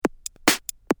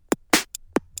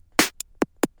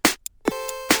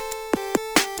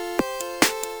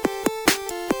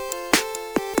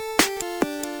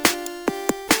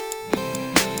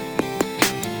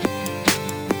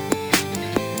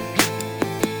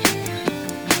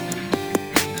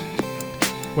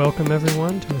Welcome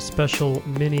everyone to a special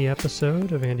mini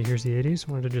episode of Andy Hears the 80s.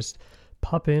 Wanted to just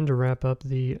pop in to wrap up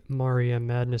the Maria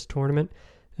Madness tournament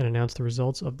and announce the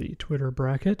results of the Twitter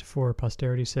bracket for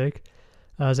posterity's sake.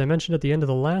 As I mentioned at the end of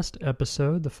the last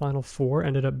episode, the final four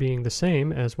ended up being the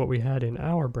same as what we had in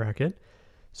our bracket.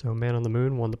 So Man on the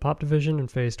Moon won the pop division and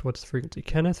faced What's the Frequency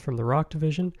Kenneth from the rock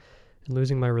division, and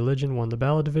Losing My Religion won the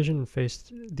ballad division and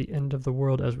faced The End of the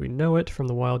World as We Know It from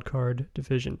the wild card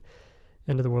division.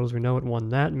 End of the World as We Know It won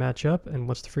that matchup, and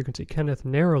What's the Frequency Kenneth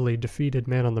narrowly defeated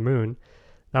Man on the Moon.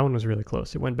 That one was really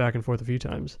close. It went back and forth a few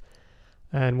times.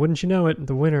 And wouldn't you know it,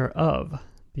 the winner of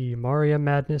the Maria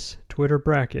Madness Twitter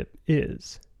bracket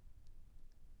is...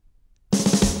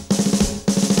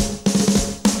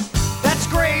 That's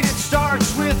great, it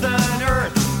starts with an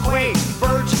earthquake,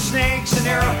 birds and snakes, an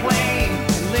airplane,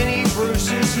 and Lenny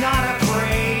Bruce is not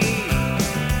afraid.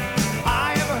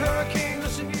 I have a hurricane,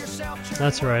 listen to yourself.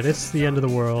 That's right, it's the end of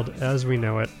the world as we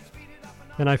know it,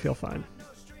 and I feel fine.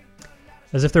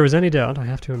 As if there was any doubt, I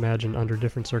have to imagine under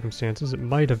different circumstances it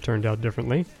might have turned out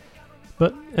differently.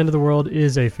 But End of the World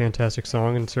is a fantastic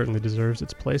song and certainly deserves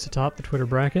its place atop the Twitter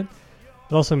bracket.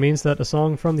 It also means that a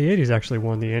song from the 80s actually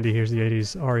won the Andy Hears the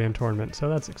 80s REM tournament, so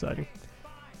that's exciting.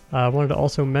 I wanted to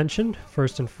also mention,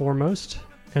 first and foremost,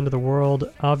 End of the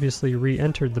World obviously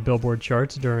re-entered the Billboard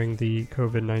charts during the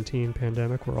COVID-19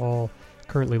 pandemic we're all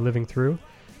currently living through.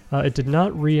 It did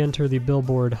not re-enter the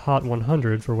Billboard Hot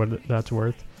 100 for what that's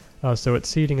worth. So its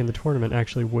seeding in the tournament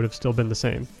actually would have still been the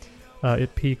same.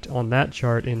 It peaked on that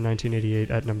chart in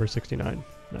 1988 at number 69.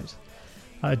 Nice.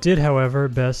 It did, however,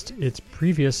 best its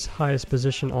previous highest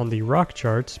position on the rock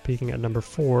charts, peaking at number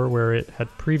 4, where it had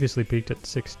previously peaked at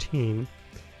 16.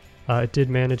 It did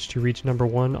manage to reach number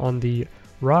 1 on the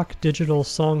Rock Digital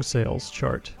Song Sales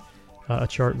chart, a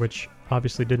chart which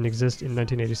obviously didn't exist in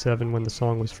 1987 when the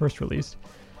song was first released.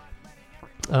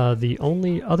 The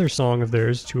only other song of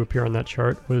theirs to appear on that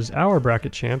chart was our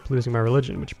bracket champ, Losing My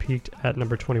Religion, which peaked at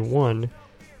number 21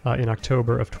 in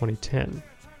October of 2010.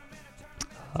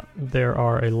 There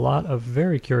are a lot of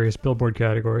very curious Billboard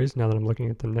categories, now that I'm looking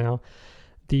at them now.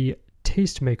 The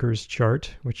Tastemakers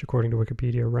chart, which according to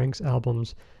Wikipedia ranks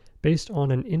albums based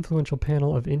on an influential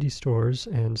panel of indie stores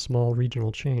and small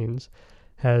regional chains,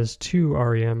 has 2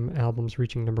 REM albums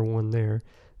reaching number 1 there,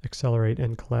 Accelerate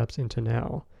and Collapse Into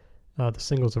Now. The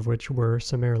singles of which were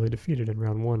summarily defeated in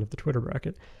round 1 of the Twitter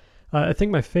bracket. I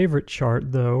think my favorite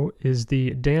chart, though, is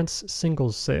the Dance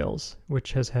Singles Sales,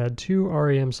 which has had 2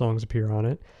 REM songs appear on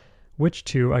it, which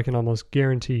 2 I can almost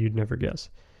guarantee you'd never guess.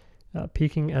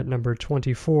 Peaking at number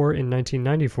 24 in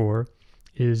 1994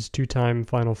 is 2-time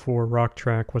Final Four rock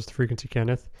track What's the Frequency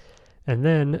Kenneth, and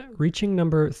then reaching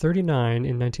number 39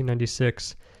 in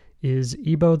 1996 is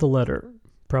Ebo the Letter,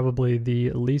 probably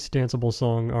the least danceable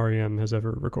song REM has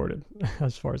ever recorded,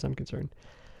 as far as I'm concerned.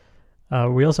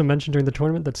 We also mentioned during the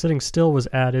tournament that Sitting Still was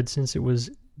added since it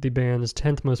was the band's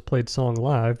 10th most played song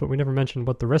live, but we never mentioned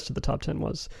what the rest of the top 10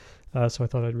 was, so I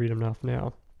thought I'd read them off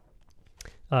now.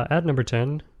 At number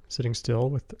 10, Sitting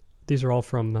Still, these are all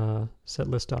from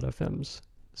setlist.fm's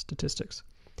statistics.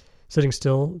 Sitting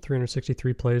Still,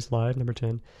 363 plays live, number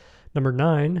 10. Number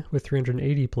 9, with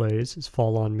 380 plays, is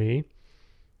Fall on Me.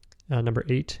 Number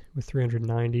 8 with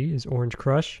 390 is Orange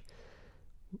Crush.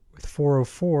 With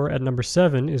 404 at number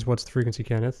 7 is What's the Frequency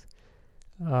Kenneth.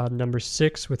 Number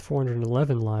 6 with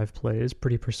 411 live plays,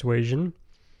 Pretty Persuasion.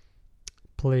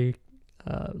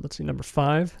 Number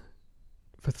 5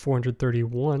 with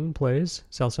 431 plays,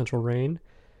 South Central Rain.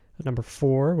 At number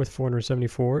 4 with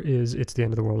 474 is It's the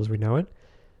End of the World as We Know It.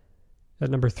 At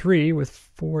number 3 with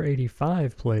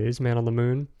 485 plays, Man on the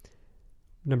Moon.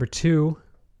 Number 2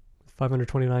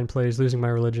 529 plays, Losing My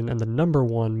Religion, and the number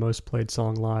 1 most played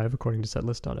song live, according to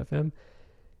setlist.fm,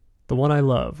 The One I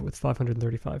Love, with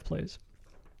 535 plays.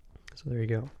 So there you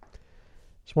go.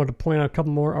 Just wanted to point out a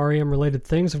couple more REM-related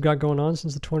things I've got going on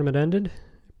since the tournament ended.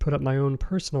 Put up my own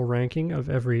personal ranking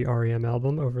of every REM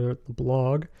album over at the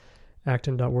blog,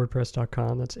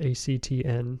 acton.wordpress.com. That's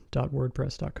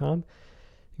actn.wordpress.com.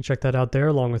 You can check that out there,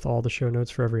 along with all the show notes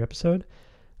for every episode.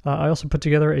 I also put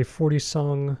together a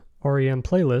 40-song REM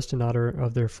playlist in honor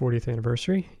of their 40th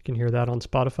anniversary. You can hear that on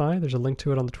Spotify. There's a link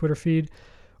to it on the Twitter feed.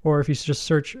 Or if you just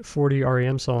search 40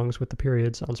 REM songs with the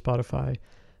periods on Spotify,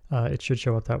 it should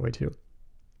show up that way too.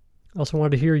 I also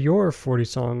wanted to hear your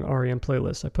 40-song REM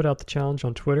playlist. I put out the challenge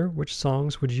on Twitter. Which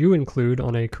songs would you include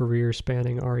on a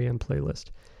career-spanning REM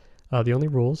playlist? The only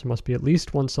rules, there must be at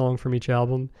least 1 song from each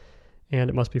album,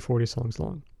 and it must be 40 songs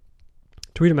long.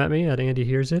 Tweet them at me at Andy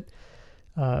Hears It.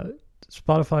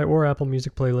 Spotify or Apple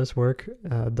Music playlists work,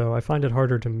 though I find it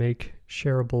harder to make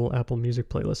shareable Apple Music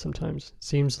playlists sometimes. It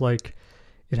seems like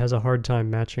it has a hard time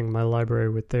matching my library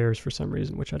with theirs for some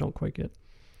reason, which I don't quite get.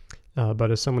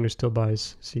 But as someone who still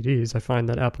buys CDs, I find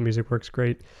that Apple Music works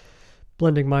great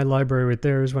blending my library with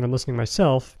theirs when I'm listening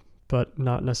myself, but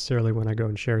not necessarily when I go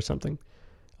and share something.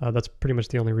 That's pretty much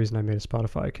the only reason I made a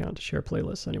Spotify account, to share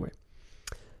playlists anyway.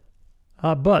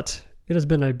 But it has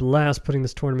been a blast putting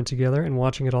this tournament together and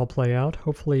watching it all play out.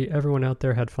 Hopefully everyone out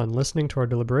there had fun listening to our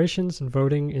deliberations and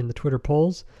voting in the Twitter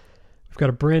polls. We've got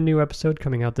a brand new episode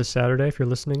coming out this Saturday if you're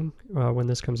listening when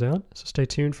this comes out, so stay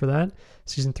tuned for that.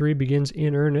 Season 3 begins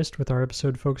in earnest with our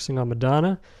episode focusing on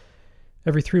Madonna.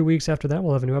 Every 3 weeks after that,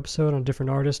 we'll have a new episode on a different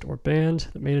artist or band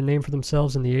that made a name for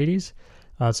themselves in the 80s.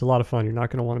 It's a lot of fun. You're not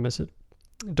going to want to miss it.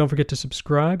 Don't forget to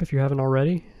subscribe if you haven't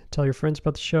already. Tell your friends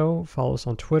about the show. Follow us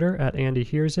on Twitter at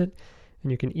AndyHearsIt.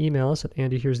 And you can email us at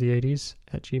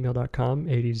andyhearstheeighties@gmail.com.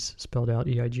 80s spelled out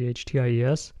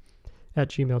EIGHTIES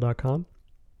 @gmail.com.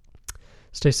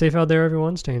 Stay safe out there,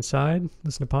 everyone. Stay inside.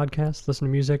 Listen to podcasts. Listen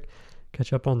to music.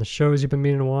 Catch up on the shows you've been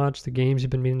meaning to watch, the games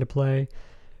you've been meaning to play.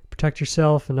 Protect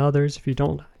yourself and others. If you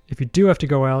do have to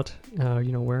go out,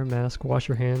 wear a mask, wash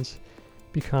your hands,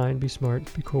 be kind, be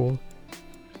smart, be cool.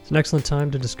 It's an excellent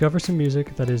time to discover some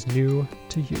music that is new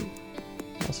to you.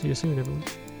 I'll see you soon, everyone.